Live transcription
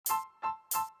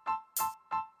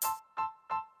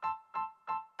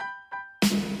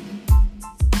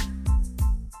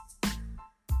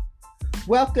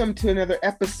Welcome to another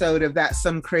episode of That's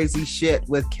Some Crazy Shit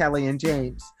with Kelly and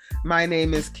James. My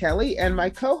name is Kelly and my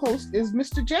co-host is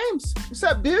Mr. James. What's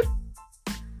up, dude?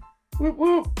 Whoop,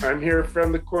 whoop. I'm here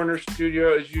from the corner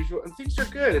studio as usual, and things are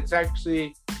good. It's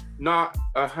actually not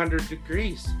 100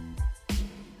 degrees.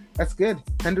 That's good.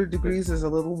 100 degrees is a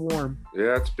little warm.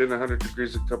 Yeah, it's been 100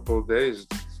 degrees a couple of days.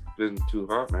 It's been too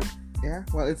hot, man. Yeah,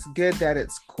 well, it's good that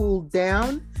it's cooled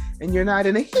down and you're not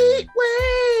in a heat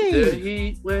wave. The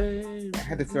heat wave. I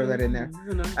had to throw that in there.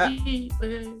 Heat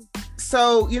wave.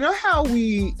 So, you know how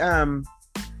we,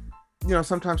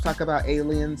 sometimes talk about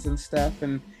aliens and stuff,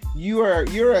 and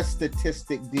you're a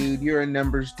statistic dude. You're a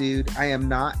numbers dude. I am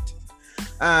not.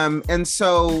 And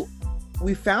so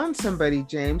we found somebody,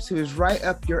 James, who is right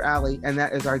up your alley, and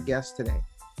that is our guest today.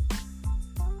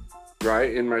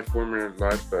 Right. In my former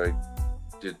life, I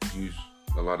did use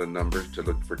a lot of numbers to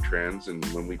look for trends. And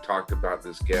when we talked about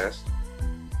this guest,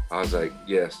 I was like,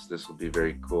 yes, this will be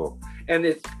very cool.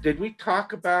 And did we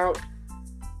talk about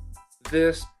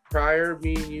this prior,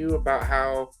 me and you, about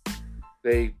how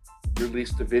they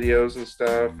released the videos and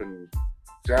stuff? And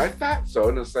so I thought so.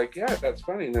 And it's like, yeah, that's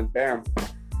funny. And then bam.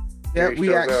 Yeah,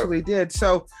 we actually did.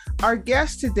 So our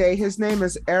guest today, his name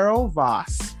is Errol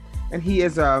Voss, and he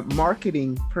is a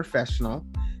marketing professional.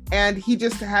 And he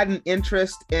just had an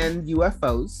interest in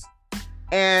UFOs.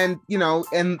 And,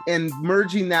 and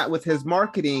merging that with his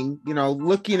marketing,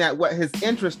 looking at what his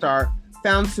interests are,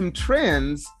 found some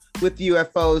trends with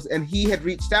UFOs. And he had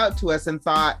reached out to us and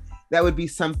thought that would be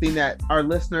something that our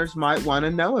listeners might want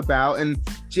to know about. And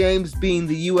James, being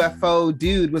the UFO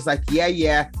dude, was like,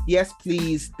 yes,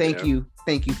 please. Thank you.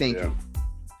 Yeah.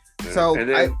 So and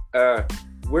then,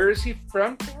 where is he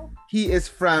from? He is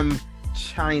from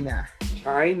China.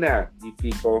 China, you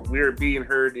people. We are being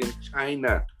heard in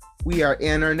China. We are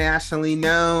internationally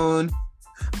known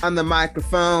on the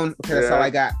microphone. Okay, that's all I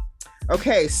got.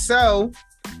 Okay, so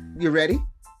you ready?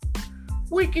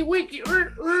 Wiki, wiki.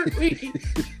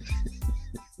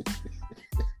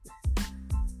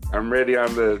 I'm ready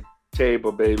on the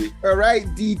table, baby. All right,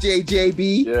 DJ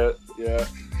JB. Yeah.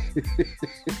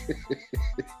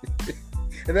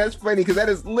 And that's funny because that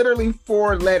is literally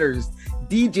 4 letters.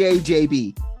 DJ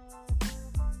JB.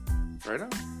 Right on.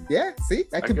 Yeah, see?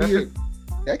 That could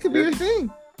be your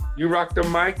thing. You rock the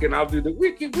mic and I'll do the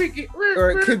wiki.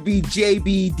 Or it could be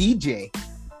JB DJ.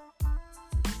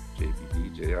 JB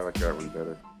DJ, I like that one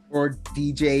better. Or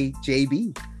DJ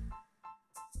JB.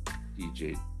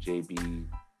 DJ JB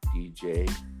DJ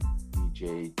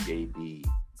JB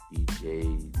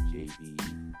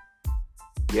JB.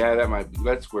 Yeah, that might be.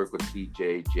 Let's work with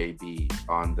DJ JB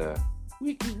on the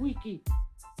wiki.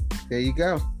 There you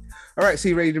go. All right, so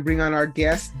you ready to bring on our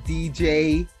guest,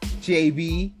 DJ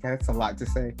JB? That's a lot to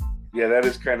say. Yeah, that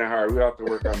is kind of hard. We'll have to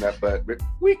work on that, but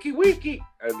wiki.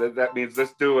 And that means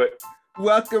let's do it.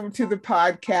 Welcome to the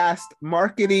podcast,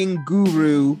 marketing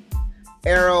guru,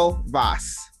 Errol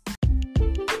Voss.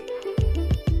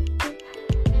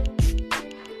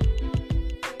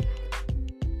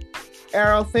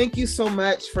 Errol, thank you so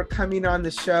much for coming on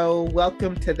the show.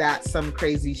 Welcome to That's Some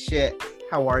Crazy Shit.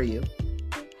 How are you?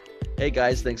 Hey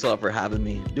guys, thanks a lot for having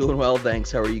me. Doing well,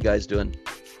 thanks. How are you guys doing?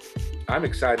 I'm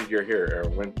excited you're here, Errol.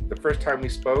 When the first time we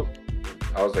spoke,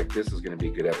 I was like, this is going to be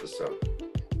a good episode.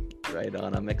 Right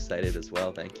on. I'm excited as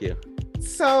well. Thank you.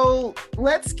 So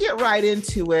let's get right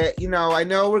into it. I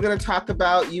know we're going to talk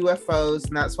about UFOs,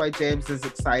 and that's why James is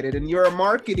excited. And you're a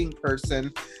marketing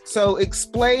person. So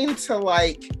explain to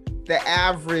the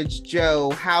average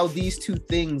Joe how these two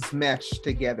things mesh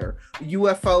together,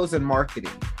 UFOs and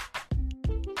marketing.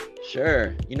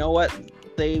 Sure. You know what?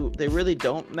 They really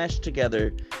don't mesh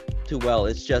together too well.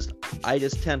 It's just, I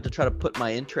just tend to try to put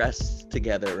my interests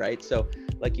together, right? So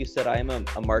like you said, I am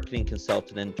a marketing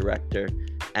consultant and director.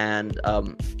 And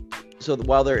so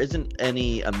while there isn't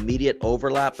any immediate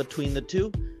overlap between the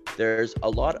two, there's a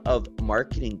lot of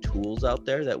marketing tools out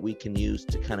there that we can use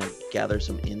to kind of gather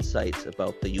some insights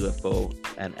about the UFO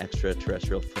and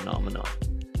extraterrestrial phenomenon.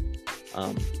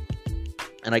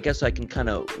 And I guess I can kind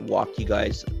of walk you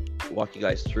guys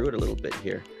through it a little bit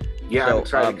here. Yeah, so, I'm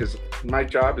excited because my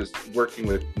job is working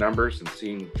with numbers and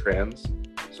seeing trends.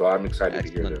 So I'm excited to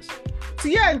hear this. So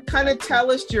yeah, and kind of tell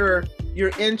us your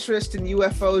interest in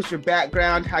UFOs, your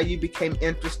background, how you became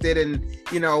interested, and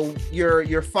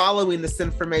you're following this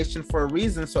information for a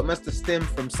reason, so it must have stemmed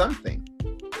from something.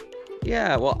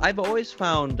 Yeah, well, I've always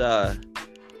found the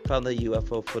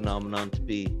UFO phenomenon to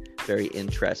be very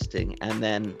interesting, and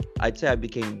then I'd say I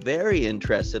became very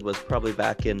interested was probably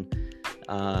back in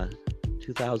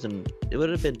 2000. It would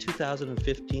have been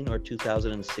 2015 or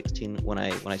 2016 when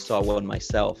I saw one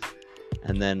myself,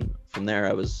 and then from there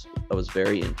I was was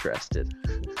very interested.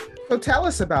 So tell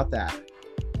us about that.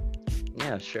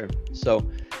 Yeah, sure. So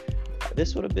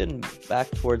this would have been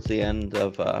back towards the end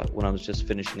of when I was just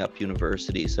finishing up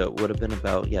university. So it would have been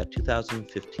about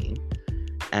 2015,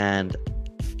 and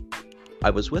I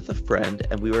was with a friend,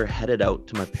 and we were headed out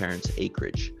to my parents'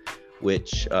 acreage,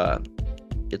 which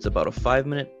it's about a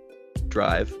 5-minute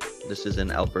drive. This is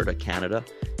in Alberta, Canada.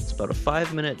 It's about a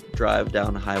 5-minute drive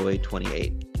down Highway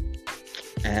 28.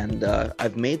 And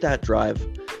I've made that drive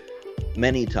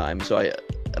many times. So I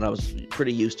was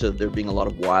pretty used to there being a lot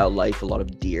of wildlife, a lot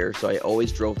of deer. So I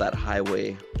always drove that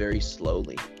highway very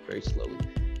slowly.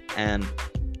 And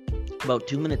about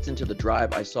 2 minutes into the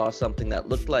drive, I saw something that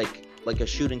looked like a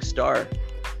shooting star.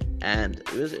 And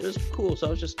it was cool. So I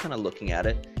was just kind of looking at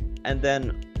it. And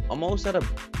then almost at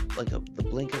the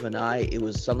blink of an eye, it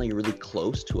was suddenly really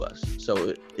close to us.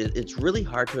 So it's really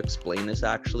hard to explain this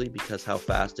actually, because how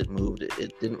fast it moved.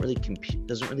 It doesn't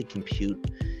really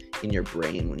compute in your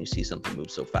brain when you see something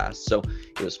move so fast. So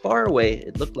it was far away.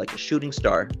 It looked like a shooting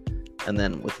star. And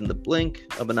then within the blink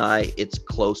of an eye, it's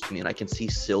close to me and I can see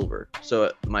silver.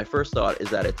 So my first thought is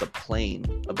that it's a plane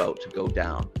about to go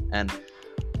down. And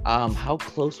how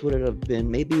close would it have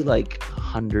been? Maybe like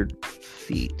 100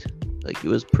 feet. Like, it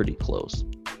was pretty close.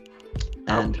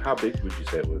 And how big would you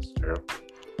say it was, Errol?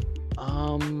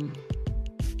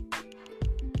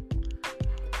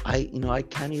 I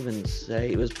can't even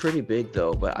say. It was pretty big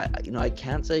though, but I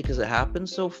can't say because it happened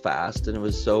so fast and it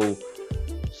was so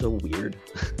weird.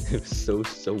 It was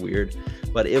so weird.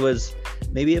 But it was,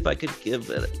 maybe if I could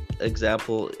give an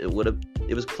example, it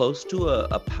was close to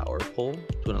a power pole,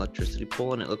 to an electricity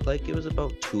pole, and it looked like it was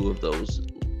about 2 of those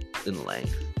in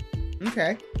length.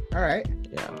 Okay. All right.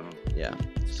 Yeah.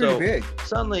 It's pretty big.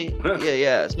 Suddenly,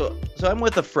 yeah. So I'm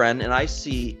with a friend and I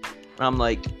see, and I'm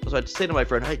like, so I say to my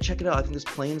friend, hey, check it out. I think this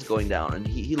plane's going down. And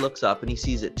he looks up and he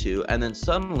sees it too. And then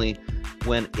suddenly,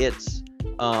 when it's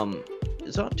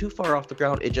not too far off the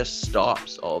ground, it just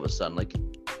stops all of a sudden, like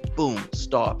boom,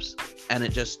 stops. And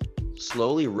it just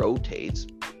slowly rotates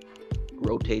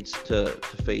to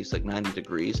face like 90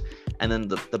 degrees. And then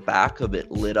the back of it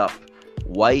lit up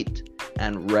white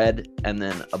and red and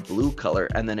then a blue color,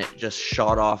 and then it just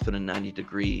shot off in a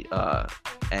 90-degree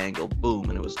angle, boom,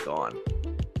 and it was gone.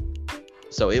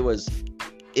 So it was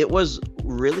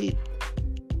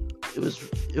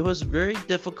very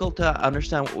difficult to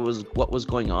understand what was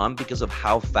going on because of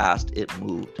how fast it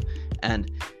moved and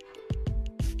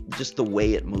just the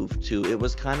way it moved too. It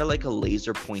was kind of like a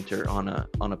laser pointer on a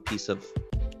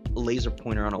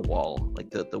wall, like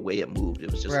the way it moved.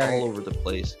 It was just all over the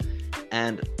place.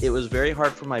 And it was very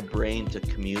hard for my brain to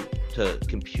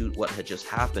compute what had just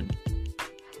happened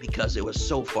because it was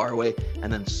so far away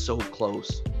and then so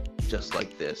close, just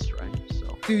like this, right?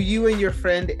 So, do you and your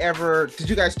friend did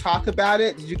you guys talk about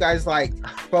it? Did you guys like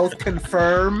both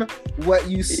confirm what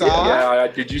you saw? Yeah.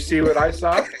 Did you see what I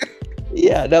saw?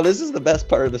 Yeah, now this is the best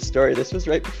part of the story. This was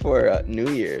right before New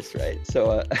Year's, right?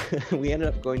 So we ended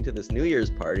up going to this New Year's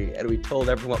party and we told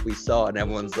everyone what we saw and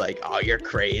everyone's like, oh, you're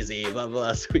crazy, blah,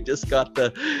 blah. So we just got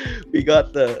the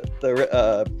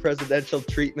presidential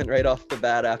treatment right off the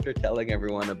bat after telling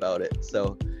everyone about it.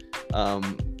 So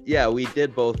we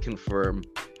did both confirm.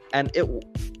 And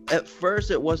at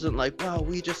first it wasn't like, wow,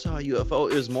 we just saw a UFO.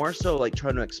 It was more so like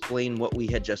trying to explain what we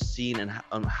had just seen and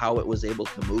how it was able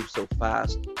to move so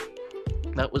fast.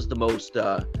 That was the most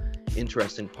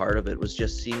interesting part of it, was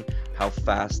just seeing how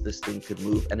fast this thing could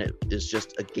move, and it is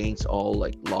just against all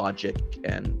like logic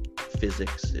and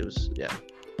physics. It was,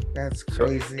 that's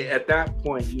crazy. So at that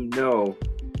point, you know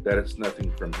that it's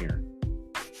nothing from here.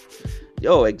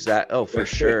 For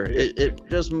sure. It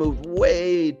just moved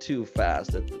way too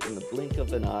fast in the blink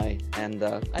of an eye, and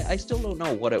I still don't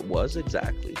know what it was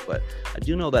exactly, but I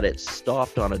do know that it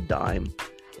stopped on a dime.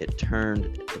 It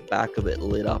turned, the back of it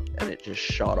lit up, and it just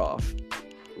shot off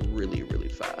really, really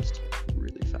fast.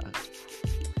 Really fast.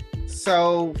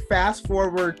 So fast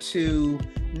forward to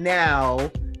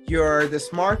now, you're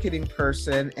this marketing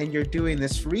person and you're doing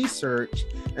this research.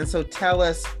 And so tell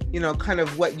us, kind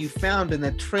of what you found and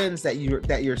the trends that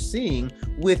you're seeing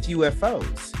with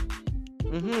UFOs.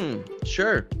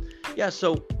 Sure. Yeah.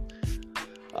 So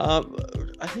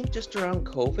I think just around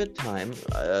COVID time,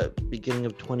 beginning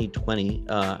of 2020,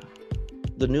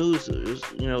 the news is,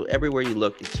 everywhere you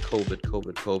look, it's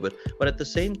COVID. But at the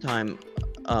same time,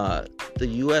 the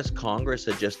U.S. Congress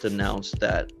had just announced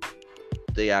that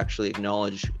they actually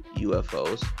acknowledge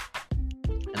UFOs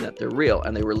and that they're real,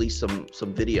 and they released some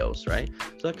videos, right?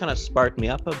 So that kind of sparked me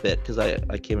up a bit because I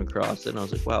came across it and I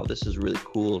was like, wow, this is really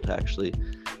cool to actually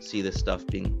see this stuff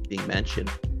being mentioned.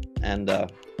 And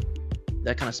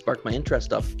that kind of sparked my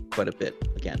interest up quite a bit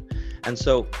again. And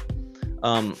so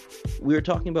we were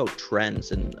talking about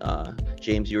trends, and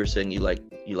James, you were saying you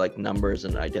like numbers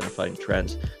and identifying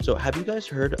trends. So have you guys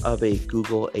heard of a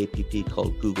Google app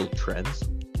called Google Trends?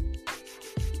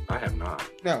 I have not.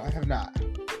 No, I have not.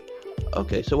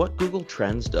 Okay, so what Google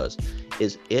Trends does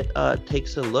is it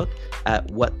takes a look at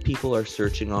what people are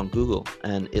searching on Google,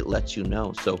 and it lets you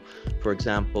know. So, for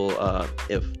example,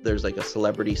 if there's like a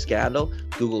celebrity scandal,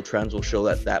 Google Trends will show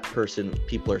that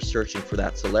people are searching for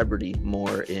that celebrity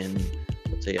more in,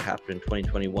 let's say it happened in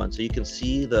 2021. So you can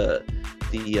see the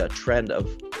trend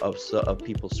of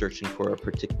people searching for a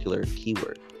particular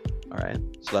keyword. All right,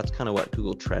 so that's kind of what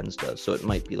Google Trends does. So it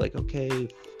might be like, okay,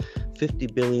 50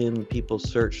 billion people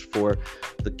searched for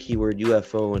the keyword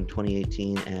UFO in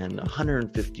 2018, and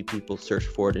 150 people searched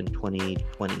for it in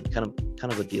 2020. Kind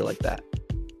of a deal like that.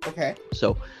 Okay.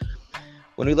 So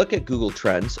when we look at Google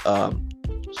Trends,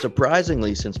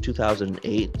 surprisingly, since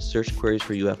 2008, search queries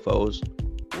for UFOs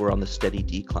were on the steady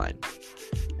decline.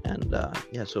 And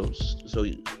so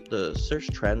the search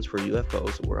trends for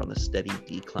UFOs were on the steady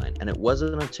decline. And it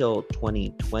wasn't until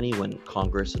 2020 when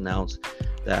Congress announced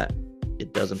that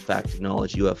it does in fact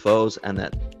acknowledge UFOs, and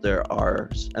that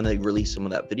they released some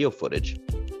of that video footage,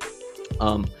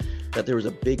 that there was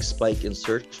a big spike in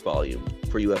search volume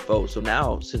for UFOs. So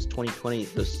now, since 2020,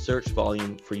 the search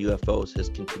volume for UFOs has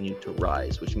continued to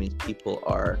rise, which means people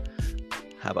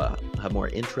have more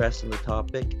interest in the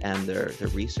topic, and they're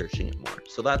researching it more.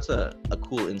 So that's a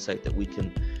cool insight that we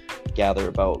can gather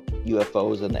about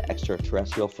UFOs and the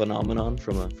extraterrestrial phenomenon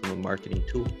from a marketing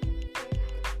tool.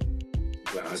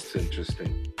 Wow, that's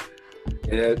interesting.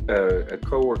 And a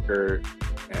coworker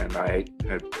and I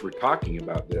were talking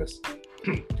about this,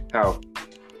 how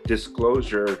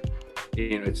disclosure,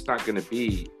 it's not going to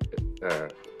be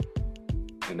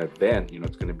an event,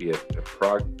 it's going to be a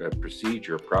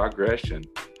procedure, a progression.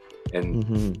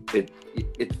 And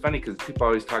it's funny because people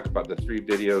always talk about the 3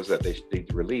 videos that they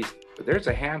released, but there's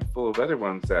a handful of other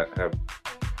ones that have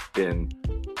been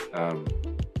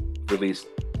released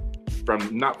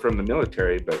not from the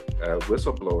military, but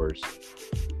whistleblowers.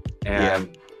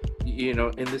 And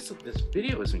and this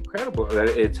video is incredible.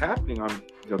 It's happening on,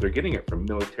 they're getting it from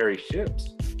military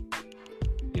ships,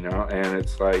 and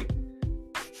it's like,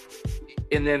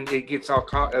 and then it gets all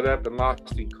caught up and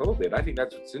lost in COVID. I think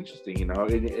that's what's interesting,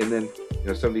 and then,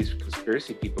 some of these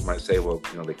conspiracy people might say, well,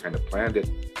 they kind of planned it.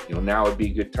 Now would be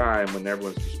a good time when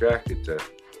everyone's distracted to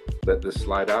let this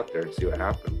slide out there and see what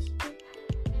happens.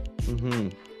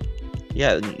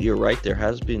 Yeah, you're right.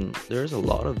 There's a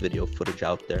lot of video footage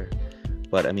out there,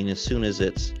 but I mean, as soon as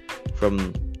it's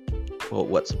from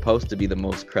what's supposed to be the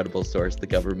most credible source, the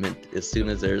government, as soon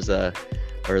as there's or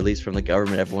at least from the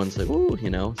government, everyone's like, ooh,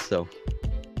 so.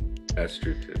 That's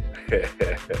true too.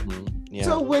 Yeah.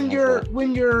 So when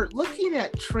you're looking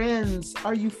at trends,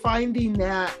 are you finding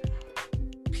that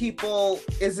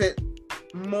is it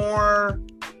more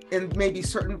in maybe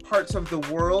certain parts of the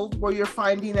world where you're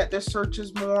finding that their search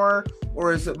is more,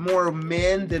 or is it more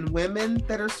men than women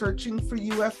that are searching for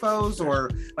UFOs, or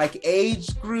like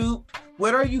age group?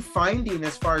 What are you finding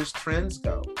as far as trends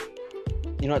go?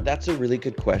 That's a really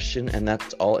good question, and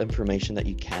that's all information that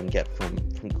you can get from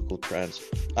Google Trends.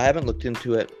 I haven't looked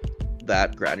into it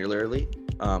that granularly,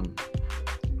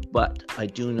 but I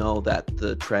do know that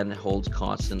the trend holds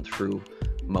constant through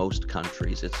most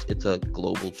countries. It's a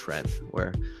global trend,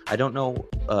 where I don't know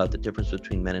the difference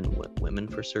between men and women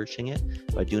for searching it,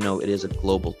 but I do know it is a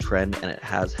global trend, and it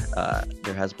has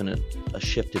there has been a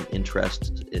shift in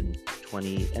interest in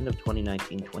end of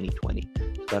 2019, 2020.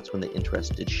 So that's when the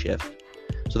interest did shift.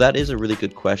 So that is a really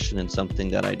good question, and something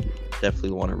that I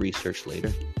definitely want to research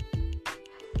later.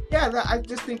 Yeah, I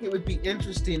just think it would be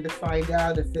interesting to find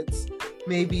out if it's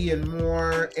maybe in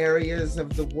more areas of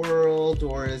the world,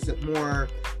 or is it more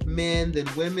men than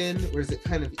women, or is it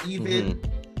kind of even,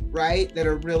 right, that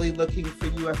are really looking for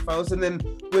UFOs? And then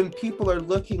when people are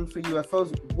looking for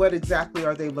UFOs, what exactly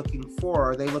are they looking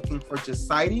for? Are they looking for just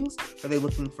sightings? Are they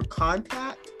looking for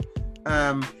contact?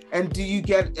 And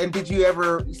did you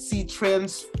ever see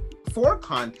trends for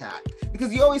contact?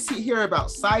 Because you always hear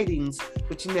about sightings,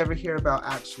 but you never hear about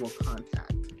actual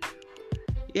contact.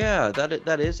 Yeah,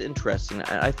 that is interesting.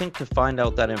 I think to find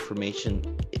out that information,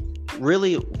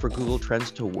 really, for Google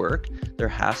Trends to work, there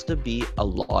has to be a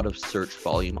lot of search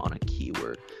volume on a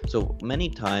keyword. So many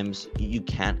times you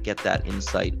can't get that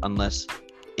insight unless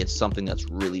it's something that's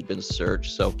really been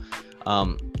searched. So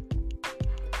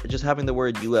just having the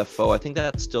word UFO, I think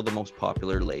that's still the most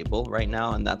popular label right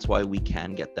now, and that's why we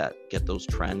can get those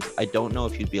trends. I don't know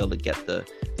if you'd be able to get the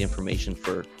information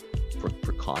for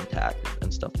contact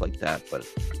and stuff like that, but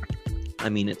I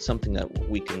mean, it's something that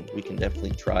we can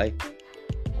definitely try.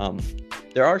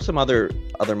 There are some other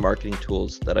marketing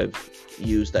tools that I've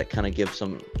used that kind of give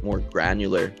some more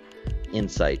granular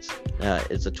insights.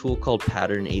 It's a tool called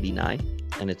Pattern 89,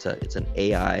 and it's an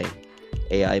AI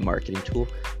marketing tool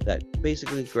that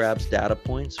basically grabs data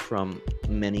points from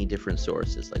many different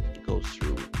sources. Like, it goes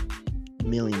through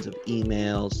millions of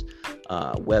emails,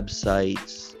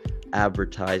 websites,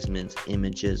 advertisements,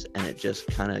 images, and it just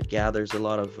kind of gathers a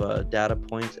lot of data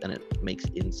points, and it makes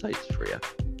insights for you.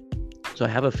 So I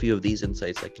have a few of these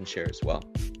insights I can share as well.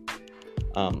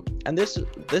 And this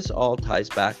all ties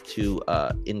back to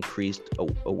increased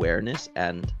awareness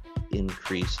and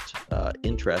increased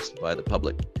interest by the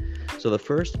public. So the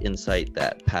first insight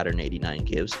that Pattern 89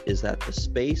 gives is that the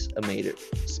Space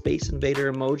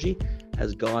Invader emoji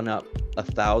has gone up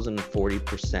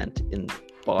 1,040% in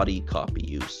body copy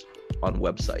use on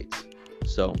websites.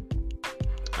 So,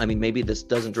 I mean, maybe this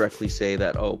doesn't directly say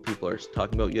that, oh, people are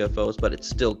talking about UFOs, but it's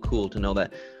still cool to know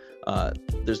that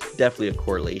there's definitely a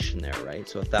correlation there, right?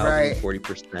 So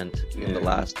 1,040% in the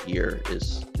last year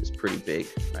is pretty big,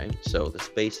 right? So the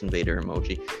Space Invader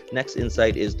emoji. Next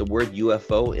insight is the word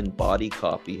UFO in body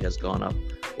copy has gone up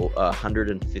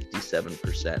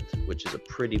 157%, which is a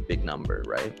pretty big number,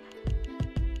 right?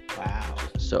 Wow.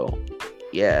 So,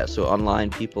 yeah, so online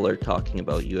people are talking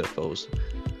about UFOs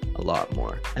a lot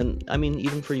more. And I mean,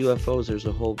 even for UFOs, there's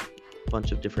a whole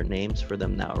bunch of different names for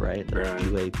them now, right? There's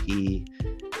UAP,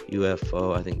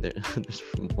 UFO. I think there's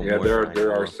more. Yeah,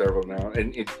 there are several now,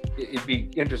 and it'd be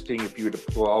interesting if you were to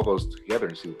pull all those together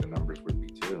and see what the numbers would be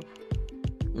too.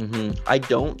 I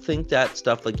don't think that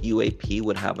stuff like UAP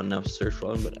would have enough search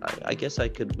volume, but I guess we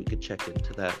could check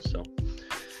into that. So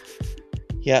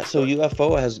yeah, so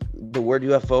the word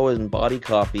UFO in body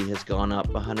copy has gone up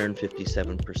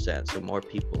 157%. So more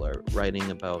people are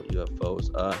writing about UFOs.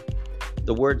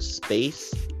 The word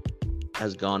space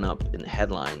has gone up in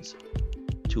headlines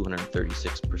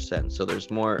 236%. So there's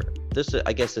more.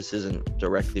 I guess this isn't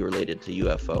directly related to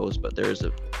UFOs, but there is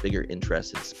a bigger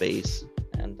interest in space,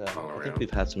 and I think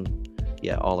we've had some,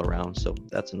 all around. So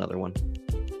that's another one.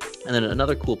 And then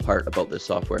another cool part about this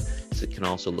software is it can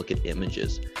also look at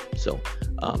images. So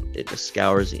it just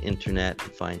scours the internet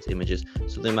and finds images.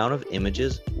 So the amount of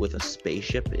images with a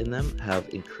spaceship in them have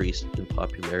increased in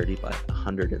popularity by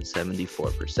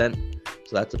 174%.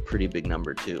 So that's a pretty big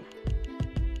number too.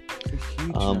 A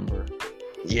huge number.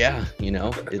 Yeah,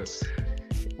 it's.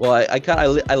 Well,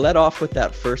 I let off with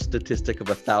that first statistic of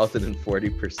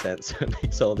 1,040%, so it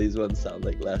makes all these ones sound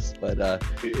like less. But no,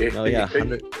 yeah,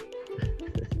 100.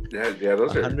 Yeah,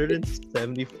 those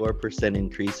 174%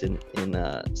 increase in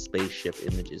spaceship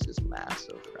images is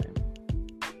massive, right?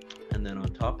 And then on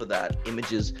top of that,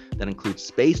 images that include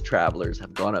space travelers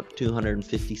have gone up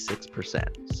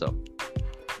 256%. So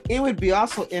it would be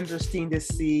also interesting to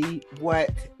see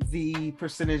what the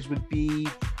percentage would be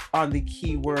on the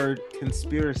keyword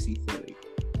conspiracy theory.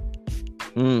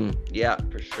 Yeah,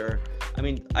 for sure. I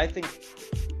mean, I think,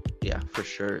 yeah, for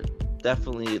sure.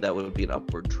 Definitely that would be an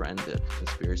upward trend of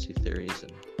conspiracy theories,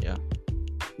 and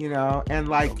and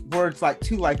like words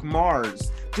like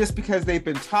Mars, just because they've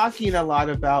been talking a lot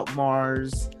about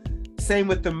Mars. Same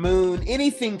with the moon.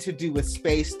 Anything to do with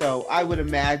space, though, I would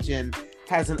imagine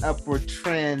has an upward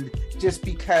trend just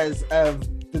because of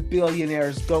the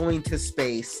billionaires going to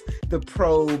space, the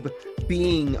probe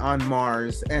being on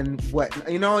Mars, and what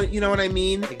you know what I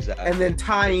mean? Exactly. And then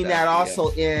tying that also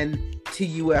in to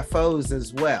UFOs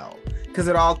as well, because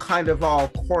it all kind of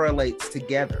correlates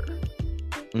together.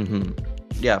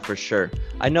 Yeah, for sure.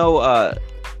 I know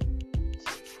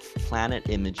planet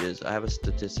images. I have a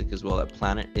statistic as well that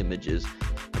planet images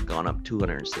have gone up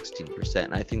 216%.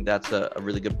 And I think that's a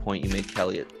really good point you made,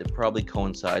 Kelly. It probably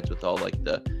coincides with all like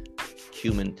the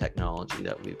human technology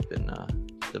that we've been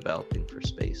developing for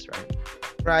space, right?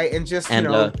 Right, and just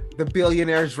the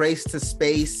billionaires race to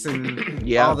space and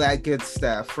all that good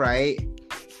stuff, right?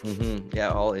 Yeah,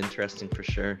 all interesting for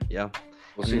sure. Yeah.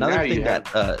 Well, see, another thing that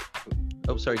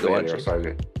sorry, go on.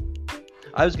 Sorry.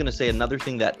 I was going to say another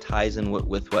thing that ties in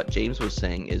with what James was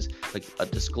saying is like a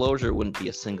disclosure wouldn't be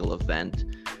a single event.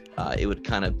 It would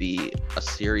kind of be a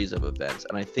series of events.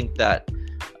 And I think that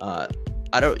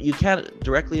you can't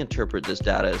directly interpret this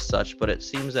data as such, but it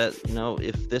seems that,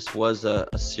 if this was a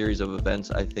series of events,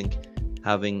 I think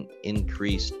having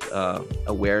increased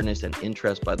awareness and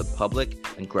interest by the public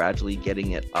and gradually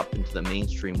getting it up into the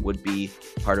mainstream would be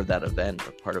part of that event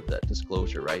or part of that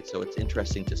disclosure, right? So it's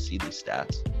interesting to see these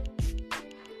stats.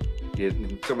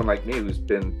 Someone like me who's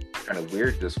been kind of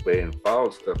weird this way and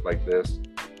followed stuff like this,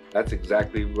 that's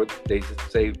exactly what they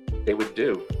say they would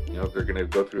do. They're going to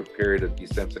go through a period of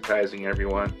desensitizing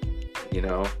everyone,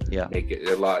 make it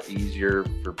a lot easier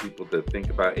for people to think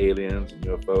about aliens and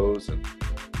UFOs, and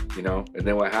and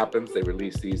then what happens? They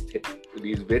release these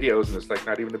videos, and it's like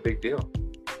not even a big deal.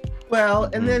 Well,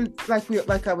 and then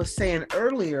like I was saying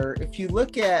earlier, if you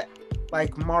look at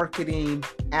like marketing,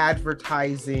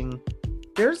 advertising,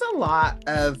 there's a lot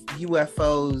of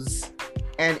UFOs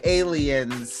and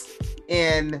aliens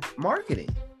in marketing,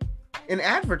 in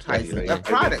advertising of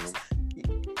products.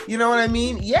 You know what I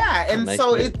mean? Yeah. And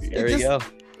so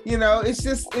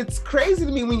it's crazy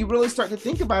to me when you really start to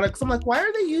think about it. Because I'm like, why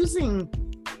are they using,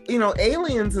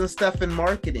 aliens and stuff in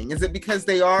marketing? Is it because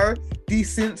they are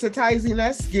desensitizing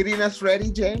us, getting us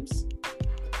ready, James?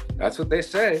 That's what they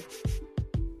say.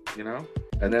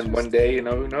 And then one day,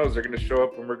 who knows? They're going to show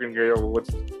up and we're going to go,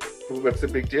 what's the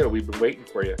big deal? We've been waiting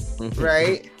for you.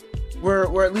 Right?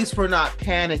 We're at least we're not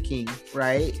panicking,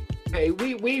 right? Hey,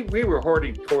 we were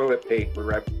hoarding toilet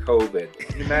paper at COVID.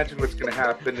 Can you imagine what's going to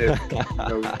happen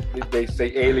if they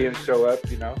say aliens show up,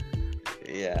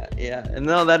 Yeah. And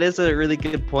no, that is a really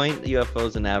good point,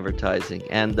 UFOs and advertising.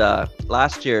 And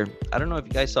last year, I don't know if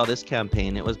you guys saw this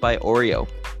campaign. It was by Oreo.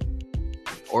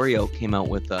 Oreo came out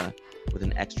with an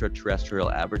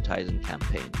extraterrestrial advertising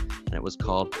campaign, and it was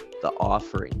called The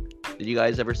Offering. Did you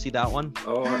guys ever see that one?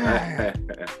 Oh, I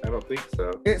don't think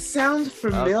so. It sounds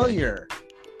familiar. Okay.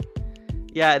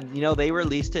 Yeah, they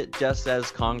released it just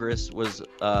as Congress was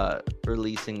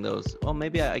releasing those. Well,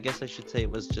 maybe I guess I should say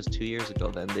it was just 2 years ago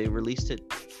then. They released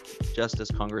it just as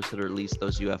Congress had released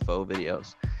those UFO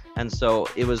videos. And so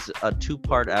it was a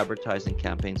two-part advertising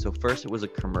campaign. So first it was a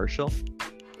commercial,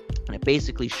 and it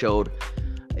basically showed,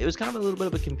 it was kind of a little bit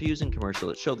of a confusing commercial.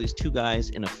 It showed these two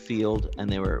guys in a field, and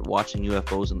they were watching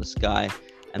UFOs in the sky,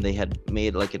 and they had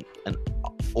made like an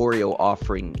Oreo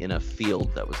offering in a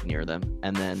field that was near them,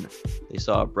 and then they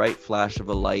saw a bright flash of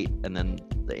a light, and then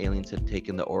the aliens had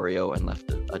taken the Oreo and left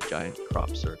a giant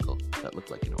crop circle that looked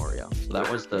like an Oreo. So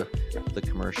that was the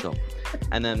commercial.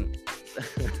 And then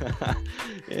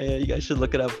yeah, you guys should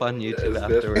look it up on YouTube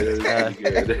afterwards.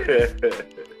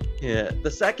 Yeah, the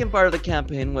second part of the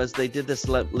campaign was they did this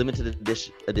limited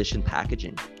edition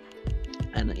packaging.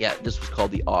 And yeah, this was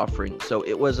called The Offering. So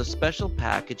it was a special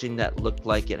packaging that looked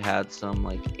like it had some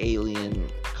like alien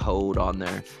code on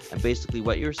there. And basically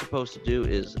what you're supposed to do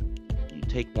is you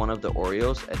take one of the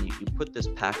Oreos and you put this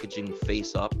packaging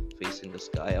face up, facing the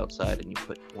sky outside, and you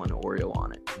put one Oreo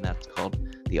on it. And that's called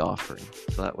The Offering.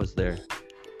 So that was their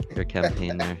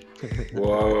campaign there.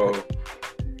 Whoa.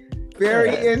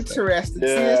 Very interesting. See,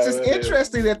 it's just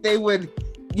interesting that they would,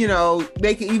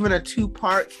 make it even a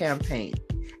two-part campaign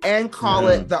and call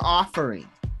it The Offering.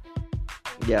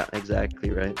 Yeah, exactly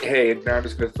right. Hey, now I'm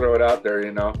just going to throw it out there,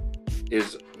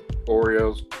 is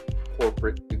Oreo's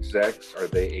corporate execs, are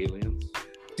they aliens?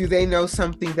 Do they know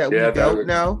something that we don't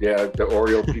know? Yeah, the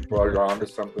Oreo people are on to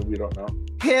something we don't know.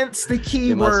 Hence the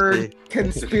keyword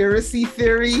conspiracy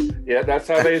theory. Yeah, that's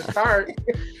how they start.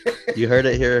 You heard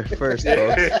it here first,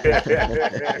 folks. You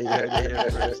heard it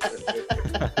here first.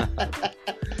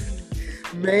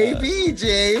 Maybe,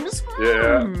 James.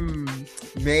 Yeah.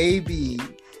 Maybe.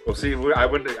 Well, see, I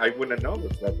wouldn't have known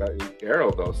this about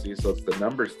Errol though. See, so it's the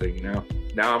numbers thing now.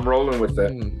 Now I'm rolling with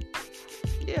it.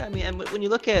 Yeah, I mean, and when you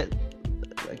look at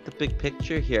like the big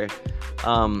picture here,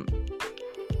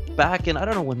 back in, I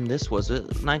don't know when this was,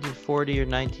 1940 or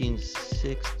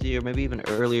 1960 or maybe even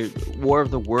earlier, War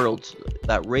of the Worlds,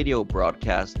 that radio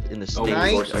broadcast in the States.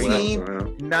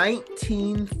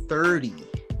 1930.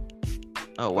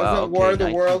 Oh, wow. Okay, War of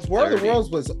the Worlds. War of the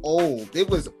Worlds was old. It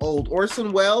was old.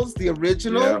 Orson Welles, the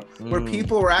original, where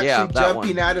people were actually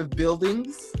jumping out of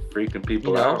buildings. Freaking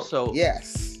people out. So,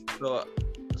 yes. So,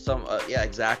 yeah,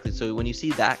 exactly. So when you see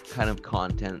that kind of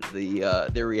content,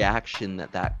 the reaction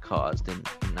that caused in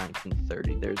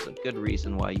 1930, there's a good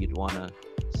reason why you'd want to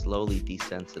slowly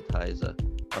desensitize a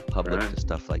public to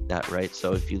stuff like that, right?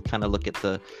 So if you kind of look at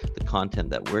the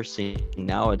content that we're seeing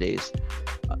nowadays,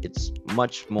 it's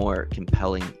much more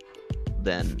compelling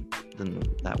than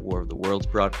that War of the Worlds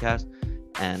broadcast,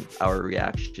 and our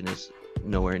reaction is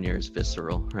nowhere near as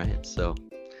visceral, right? So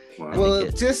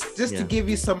well, just to give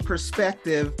you some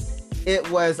perspective, it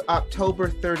was October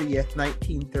 30th,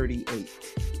 1938.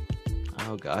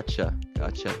 Oh, gotcha.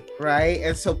 Right?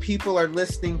 And so people are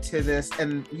listening to this,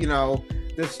 and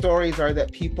the stories are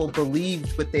that people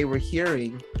believed what they were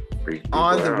hearing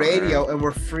on the radio and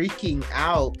were freaking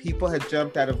out. People had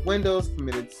jumped out of windows,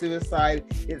 committed suicide.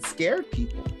 It scared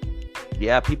people.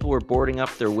 Yeah, people were boarding up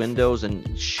their windows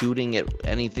and shooting at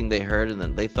anything they heard, and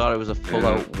then they thought it was a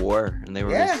full-out war, and they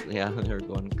were they were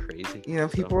going crazy.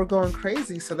 People were going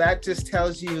crazy. So that just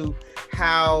tells you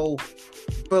how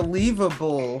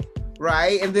believable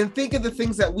right? And then think of the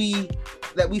things that we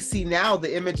see now,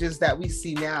 the images that we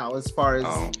see now, as far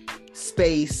as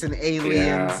space and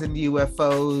aliens and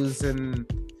UFOs, and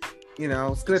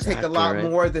it's going to take a lot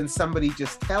more than somebody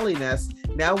just telling us.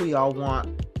 Now we all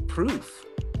want proof.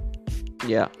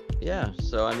 Yeah.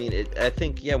 So I mean, I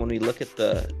think when we look at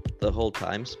the whole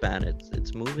time span,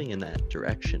 it's moving in that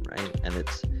direction, right? And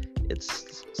it's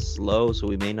slow, so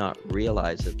we may not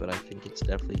realize it, but I think it's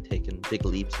definitely taken big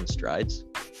leaps and strides.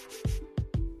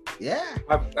 Yeah.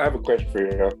 I have a question for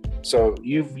you. So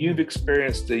you've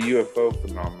experienced the UFO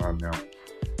phenomenon now.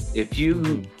 If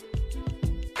you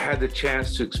had the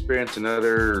chance to experience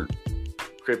another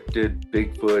cryptid,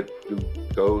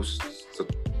 Bigfoot, ghosts,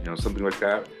 something like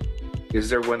that, is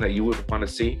there one that you would want to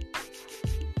see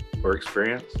or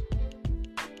experience?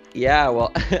 Yeah,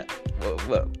 well,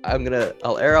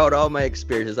 I'll air out all my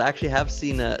experiences. I actually have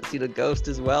seen a ghost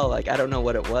as well. Like, I don't know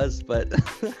what it was, but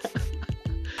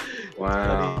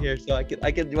wow. Here, so I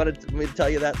could. You want me to tell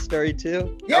you that story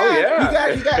too?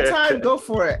 Yeah. You got time. Go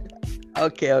for it.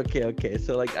 Okay.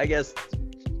 So I guess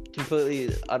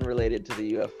completely unrelated to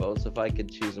the UFO. So if I could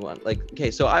choose one,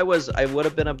 so I would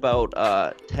have been about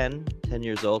 10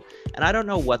 years old, and I don't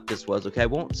know what this was. Okay, I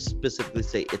won't specifically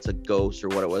say it's a ghost or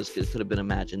what it was, because it could have been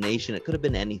imagination. It could have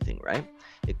been anything, right?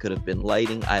 It could have been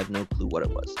lighting. I have no clue what it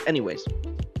was. Anyways,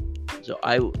 so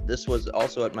this was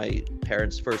also at my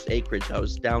parents' first acreage. I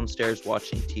was downstairs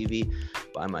watching TV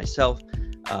by myself.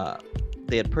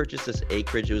 They had purchased this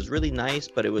acreage. It was really nice,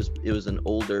 but it was an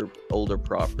older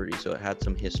property, so it had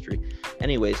some history.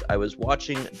 Anyways, I was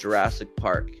watching Jurassic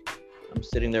Park. I'm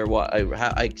sitting there.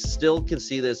 I still can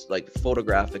see this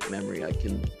photographic memory. I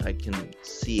can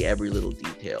see every little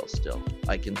detail still.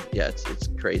 It's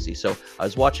crazy. So I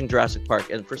was watching Jurassic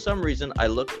Park, and for some reason I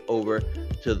looked over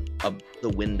to the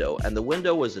window, and the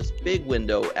window was this big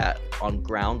window on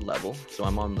ground level. So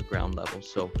I'm on the ground level.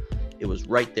 So it was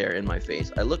right there in my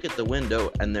face. I look at the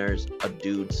window, and there's a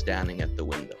dude standing at the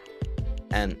window.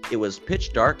 And it was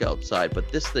pitch dark outside,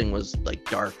 but this thing was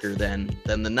darker than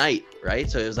the night, right?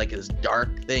 So it was this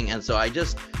dark thing. And so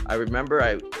I remember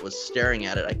I was staring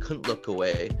at it. I couldn't look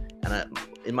away. And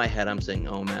in my head, I'm saying,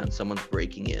 oh man, someone's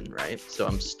breaking in, right? So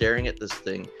I'm staring at this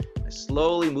thing. I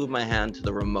slowly move my hand to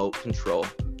the remote control.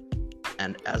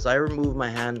 And as I remove my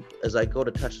hand, as I go to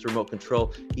touch the remote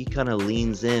control, he kind of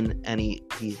leans in and he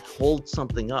holds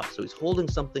something up. So he's holding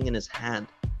something in his hand.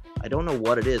 I don't know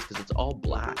what it is because it's all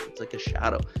black. It's like a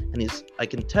shadow. And I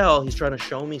can tell he's trying to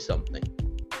show me something.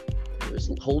 He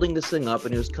was holding this thing up,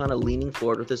 and he was kind of leaning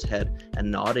forward with his head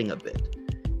and nodding a bit.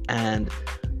 And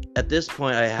at this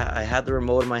point, I had the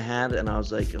remote in my hand, and I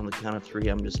was like, on the count of 3,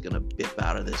 I'm just going to bip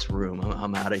out of this room.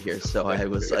 I'm out of here. So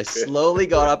I slowly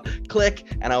got up,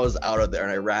 click, and I was out of there.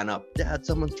 And I ran up, Dad,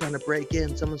 someone's trying to break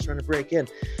in.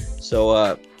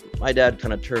 So my dad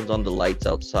kind of turns on the lights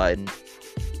outside, and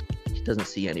he doesn't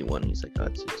see anyone. He's like, oh,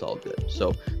 it's all good.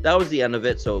 So that was the end of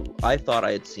it. So I thought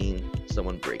I had seen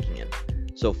someone breaking in.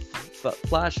 So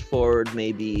flash forward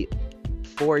maybe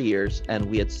 4 years, and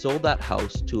we had sold that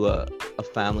house to a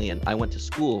family, and I went to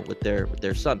school with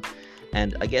their son.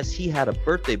 And I guess he had a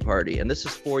birthday party, and this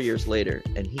is 4 years later,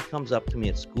 and he comes up to me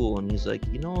at school, and he's like,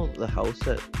 the house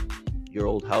at your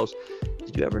old house,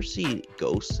 did you ever see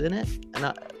ghosts in it? And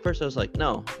at first I was like,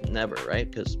 no, never, right?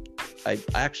 Because I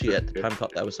actually at the time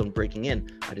thought that was someone breaking in.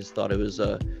 I just thought it was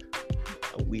a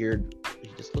weird, he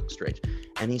just looked strange.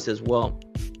 And he says, well,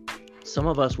 some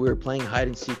of us, we were playing hide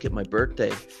and seek at my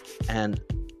birthday, and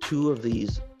two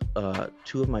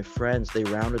of my friends, they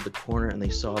rounded the corner and they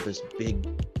saw this big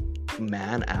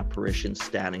man apparition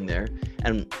standing there,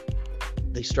 and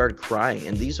they started crying.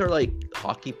 And these are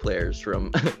hockey players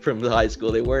from the high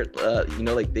school. They weren't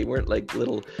they weren't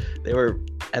little, they were,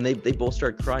 and they both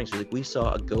started crying. So we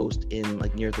saw a ghost in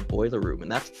near the boiler room,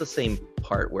 and that's the same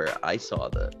part where I saw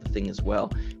the thing as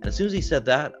well. And as soon as he said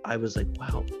that, I was like,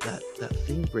 wow, that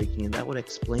thing breaking in, that would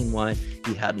explain why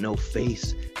he had no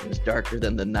face. It was darker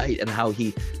than the night, and how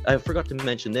I forgot to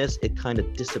mention this, it kind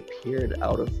of disappeared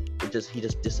he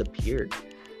just disappeared.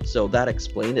 So that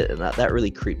explained it, and that really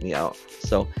creeped me out.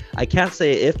 So I can't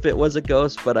say if it was a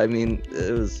ghost, but I mean,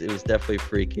 it was definitely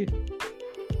freaky.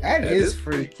 That is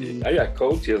freaky. I got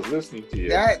cold chills listening to you.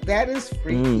 That is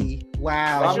freaky.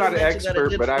 Wow. I'm not an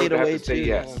expert, but I would have to say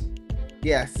yes.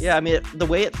 Yes. Yeah, I mean, the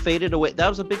way it faded away, that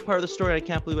was a big part of the story. I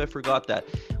can't believe I forgot that.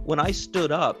 When I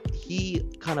stood up, he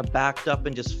kind of backed up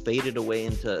and just faded away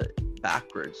into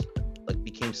backwards,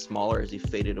 became smaller as he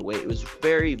faded away. It was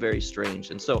very, very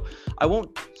strange. And so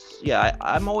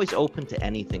I'm always open to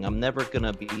anything. I'm never going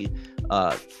to be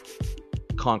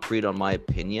concrete on my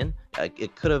opinion.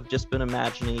 It could have just been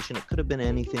imagination. It could have been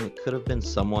anything. It could have been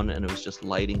someone, and it was just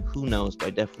lighting. Who knows? But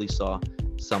I definitely saw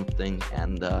something,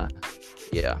 and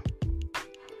yeah.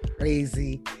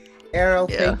 Crazy. Errol,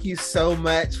 thank you so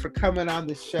much for coming on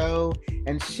the show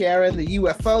and sharing the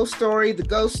UFO story, the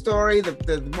ghost story,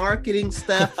 the marketing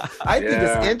stuff. I think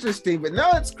it's interesting, but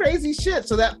no, it's crazy shit.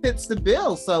 So that fits the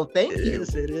bill. So thank you.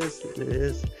 It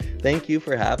is. Thank you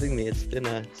for having me. It's been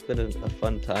a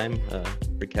fun time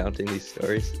recounting these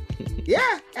stories.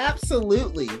 Yeah,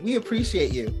 absolutely. We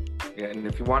appreciate you. Yeah, and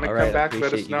if you want to come back,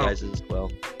 let us know. You guys as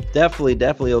well. Definitely.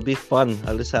 It'll be fun.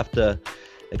 I'll just have to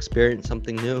experience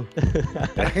something new.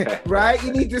 Right?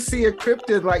 You need to see a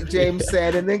cryptid, like James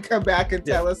said, and then come back and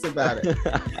tell us about it.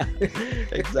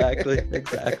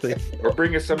 Exactly. Or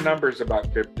bring us some numbers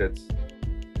about cryptids.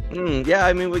 Yeah,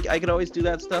 I mean, I could always do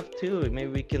that stuff too.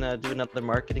 Maybe we can do another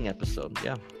marketing episode.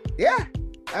 Yeah,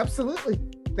 absolutely.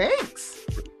 Thanks.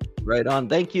 Right on.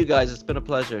 Thank you, guys. It's been a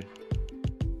pleasure.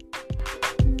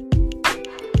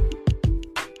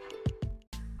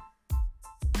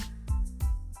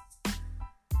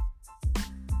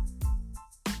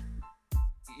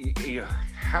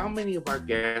 How many of our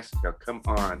guests have come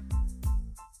on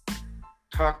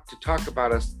talk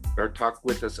about us or talk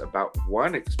with us about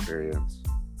one experience,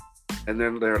 and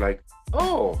then they're like,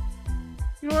 oh,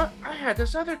 you know what, I had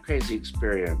this other crazy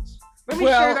experience, let me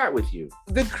share that with you.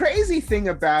 The crazy thing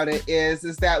about it is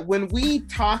that when we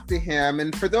talk to him,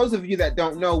 and for those of you that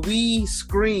don't know, we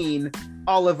screen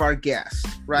all of our guests,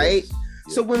 right?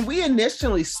 Yes. So when we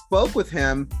initially spoke with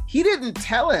him, he didn't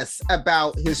tell us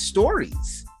about his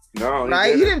stories. No,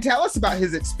 right? He didn't tell us about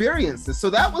his experiences. So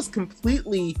that was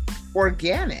completely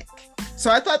organic.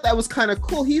 So I thought that was kind of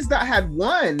cool. He's not had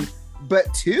one, but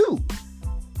two.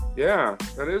 Yeah,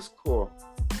 that is cool.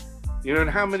 You know, and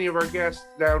how many of our guests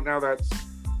now that's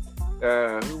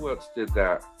who else did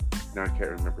that? Now I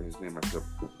can't remember his name. I feel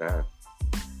bad.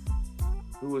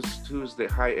 Who's the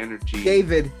high energy?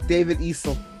 David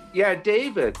Easel. Yeah,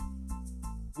 David.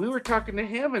 We were talking to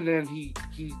him, and then he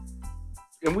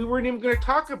and we weren't even going to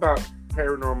talk about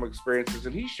paranormal experiences,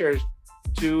 and he shares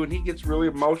too, and he gets really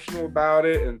emotional about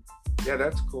it, and yeah,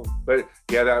 that's cool. But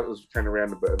yeah, that was kind of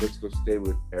random, but let's go stay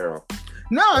with Errol.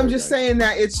 No, I'm just saying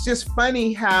that it's just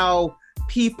funny how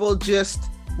people just,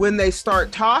 when they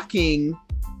start talking,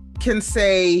 can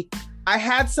say, I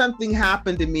had something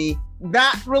happen to me,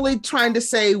 not really trying to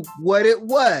say what it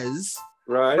was,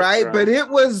 right? But it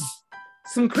was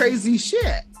some crazy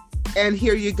shit. And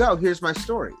here you go. Here's my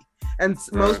story. And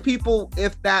most people,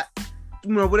 if that,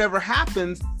 whatever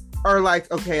happens, are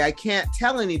like, okay, I can't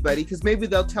tell anybody, because maybe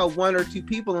they'll tell one or two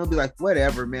people and they'll be like,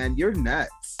 whatever, man, you're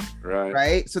nuts.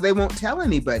 Right. So they won't tell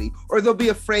anybody, or they'll be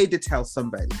afraid to tell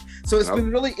somebody. So it's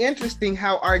been really interesting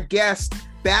how our guests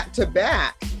back to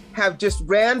back have just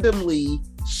randomly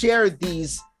shared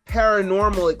these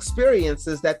paranormal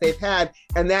experiences that they've had,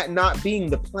 and that not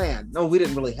being the plan. No, we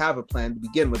didn't really have a plan to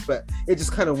begin with, but it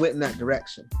just kind of went in that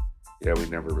direction. Yeah, we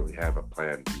never really have a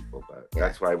plan, people, but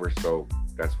that's why we're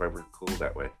cool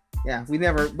that way. Yeah, we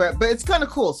never, but it's kind of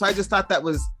cool. So I just thought that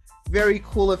was very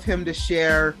cool of him to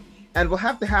share, and we'll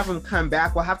have to have him come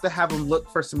back. We'll have to have him look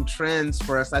for some trends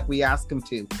for us, like we asked him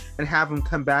to, and have him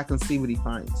come back and see what he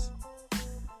finds.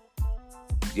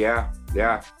 Yeah.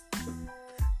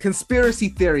 Conspiracy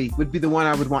theory would be the one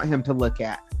I would want him to look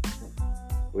at.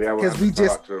 Because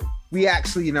we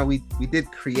actually, we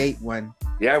did create one.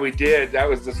 Yeah, we did. That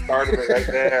was the start of it right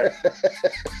there.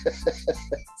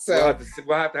 So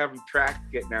we'll have to have him track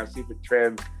it now, see if it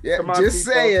trends. Yeah, come on, just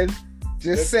people.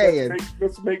 saying.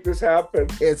 Let's make this happen.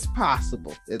 It's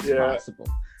possible. It's possible.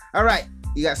 All right,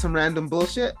 you got some random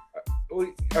bullshit? All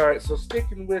right, so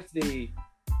sticking with the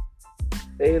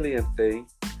alien thing,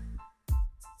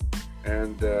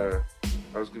 and I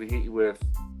was going to hit you with,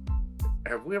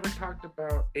 have we ever talked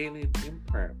about alien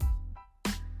implants?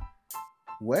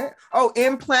 What? Oh,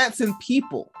 implants in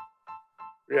people.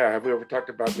 Yeah, have we ever talked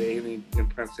about the alien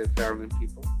implants they found in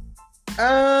people?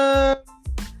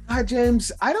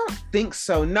 James, I don't think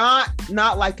so. Not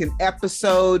like an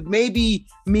episode. Maybe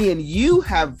me and you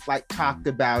have like talked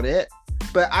about it,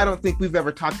 but I don't think we've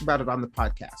ever talked about it on the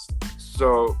podcast.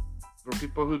 So, for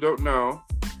people who don't know,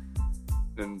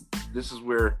 and this is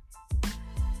where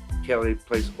Kelly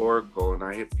plays Oracle, and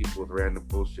I hit people with random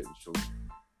bullshit, and she'll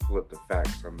pull up the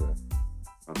facts on the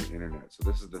internet. So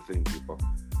this is the thing, people.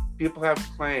 People have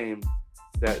claimed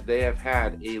that they have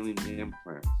had alien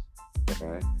implants.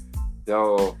 Okay,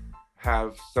 they'll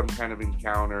have some kind of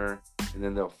encounter, and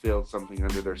then they'll feel something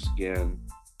under their skin,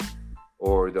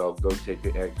 or they'll go take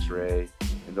an X-ray,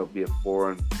 and there'll be a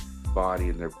foreign body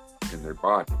in their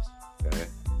bodies. Okay,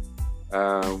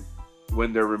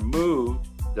 when they're removed,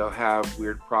 they'll have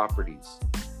weird properties.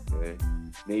 Okay?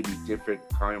 Maybe different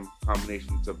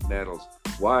combinations of metals.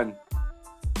 One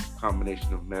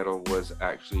combination of metal was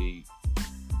actually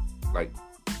like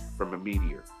from a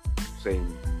meteor,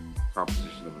 same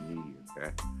composition of a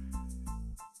meteor.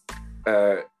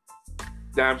 Okay.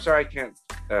 Now I'm sorry I can't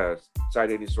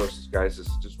cite any sources, guys. This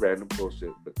is just random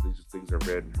bullshit, but these things are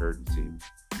read and heard and seen.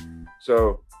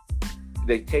 So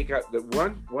they take out the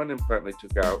one implant they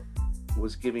took out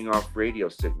was giving off radio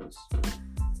signals.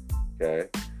 Okay.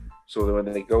 So that when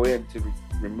they go in to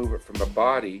remove it from the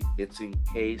body, it's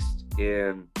encased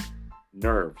in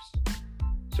nerves.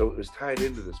 So it was tied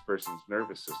into this person's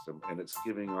nervous system, and it's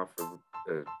giving off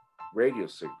a radio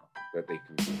signal that they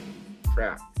can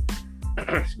track.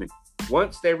 Excuse me.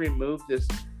 Once they remove this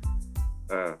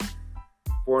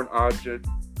foreign object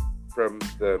from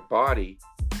the body,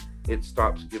 it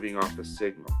stops giving off a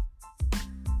signal.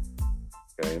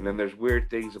 Okay, and then there's weird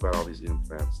things about all these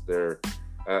implants. They're,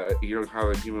 you know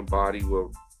how the human body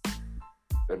will,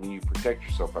 I mean, you protect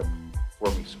yourself by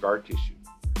forming scar tissue.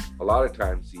 A lot of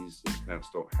times these implants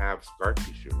don't have scar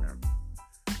tissue around.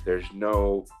 There's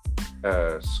no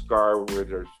scar where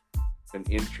there's an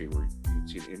entry, where you can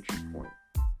see an entry point.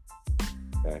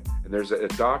 Okay. And there's a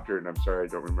doctor, and I'm sorry I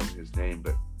don't remember his name,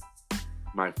 but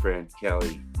my friend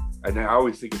Kelly, and I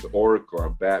always think of the Oracle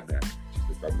on Batman.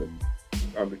 She's like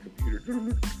on the computer.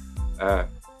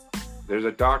 There's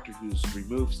a doctor who's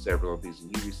removed several of these,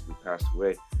 and he recently passed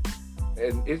away.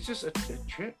 And it's just a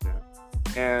trip now.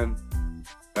 And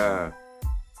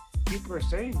people are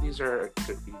saying these are,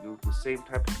 you know, the same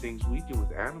type of things we do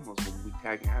with animals when we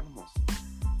tag animals.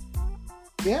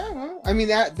 Yeah, well, I mean,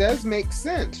 that does make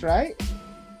sense, right?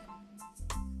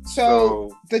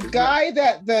 So the guy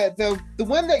that the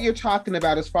one that you're talking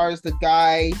about, as far as the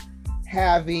guy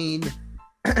having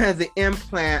the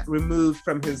implant removed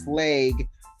from his leg,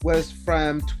 was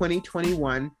from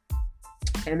 2021,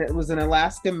 and it was an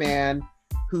Alaska man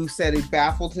who said he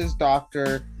baffled his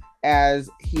doctor as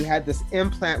he had this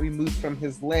implant removed from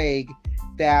his leg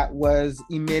that was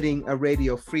emitting a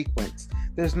radio frequency.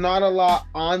 There's not a lot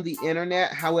on the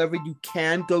internet. However, you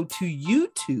can go to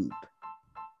YouTube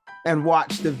and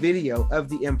watch the video of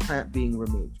the implant being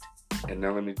removed. And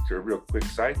now let me do a real quick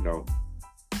side note.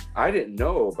 I didn't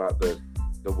know about the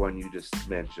one you just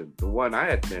mentioned. The one I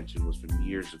had mentioned was from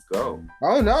years ago.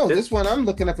 Oh no, this one I'm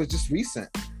looking up was just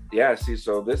recent. Yeah, see,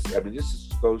 so this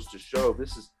goes to show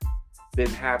this has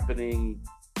been happening,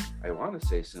 I want to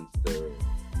say, since the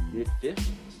mid-50s.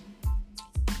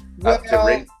 Well,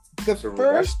 the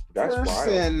first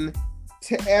person wild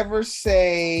to ever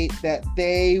say that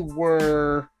they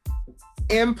were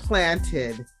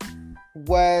implanted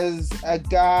was a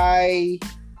guy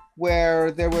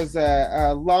where there was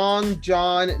a Long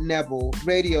John Nebel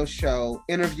radio show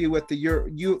interview with the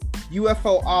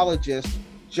UFOologist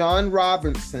John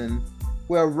Robinson,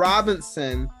 where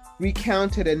Robinson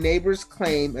recounted a neighbor's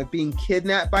claim of being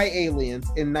kidnapped by aliens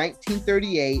in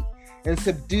 1938 and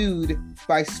subdued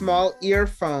by small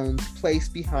earphones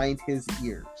placed behind his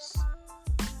ears.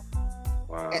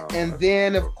 Wow. And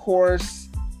then, of course,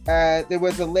 there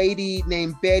was a lady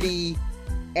named Betty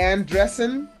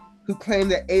Andressen who claimed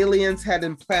that aliens had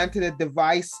implanted a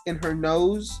device in her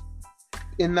nose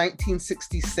in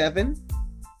 1967.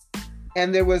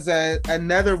 And there was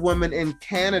another woman in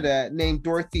Canada named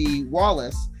Dorothy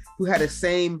Wallace who had a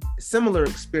similar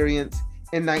experience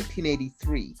in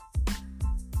 1983.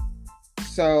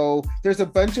 So there's a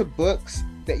bunch of books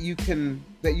that you can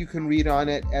read on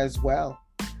it as well.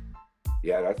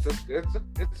 Yeah,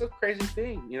 it's a crazy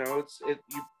thing. You know,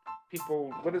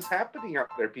 people. What is happening out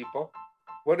there, people?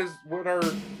 What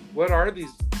are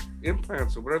these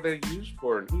implants, and what are they used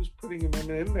for, and who's putting them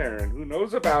in there, and who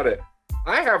knows about it?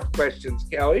 I have questions,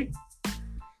 Kelly.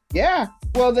 Yeah,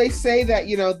 well, they say that,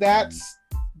 you know,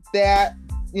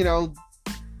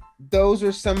 those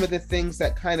are some of the things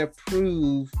that kind of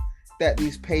prove that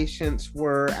these patients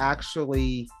were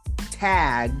actually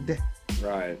tagged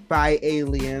by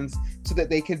aliens so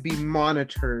that they could be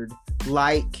monitored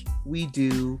like we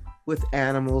do with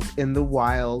animals in the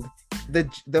wild,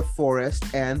 the forest,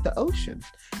 and the ocean.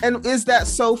 And is that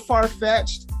so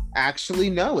far-fetched? Actually,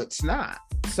 no, it's not.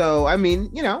 So, I mean,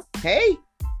 you know, hey,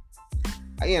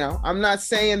 you know, I'm not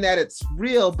saying that it's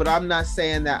real, but I'm not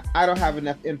saying that I don't have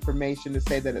enough information to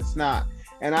say that it's not.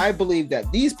 And I believe that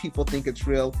these people think it's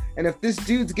real. And if this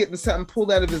dude's getting something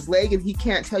pulled out of his leg and he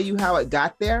can't tell you how it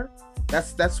got there,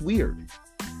 that's weird.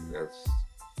 That's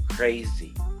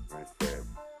crazy, my friend.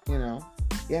 You know,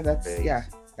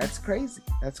 that's crazy.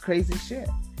 That's crazy shit.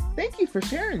 Thank you for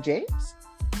sharing, James.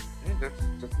 Hey,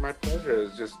 that's my pleasure.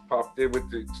 It's just popped in with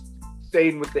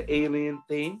staying with the alien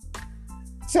theme.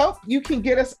 So you can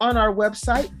get us on our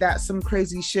website, that's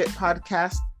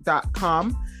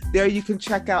somecrazyshitpodcast.com. There you can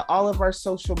check out all of our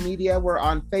social media. We're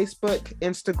on Facebook,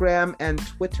 Instagram, and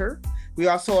Twitter. We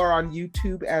also are on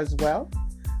YouTube as well.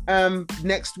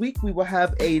 Next week, we will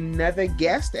have another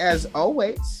guest, as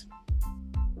always.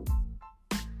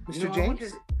 Mr.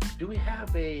 James? Do we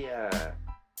have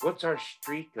what's our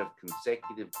streak of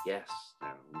consecutive guests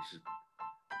now?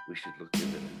 We should look into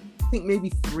that. I think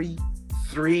maybe 3.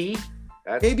 3?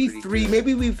 That's maybe 3. good.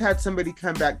 Maybe we've had somebody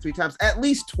come back 3 times, at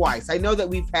least twice. I know that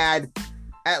we've had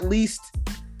at least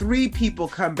 3 people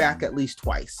come back at least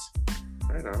twice.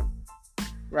 I know.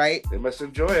 Right? They must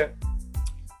enjoy it.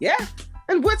 Yeah.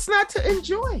 And what's not to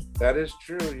enjoy? That is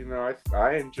true. You know,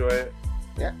 I enjoy it.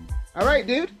 Yeah. All right,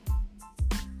 dude.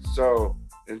 So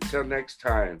until next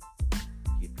time,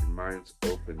 keep your minds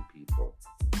open, people.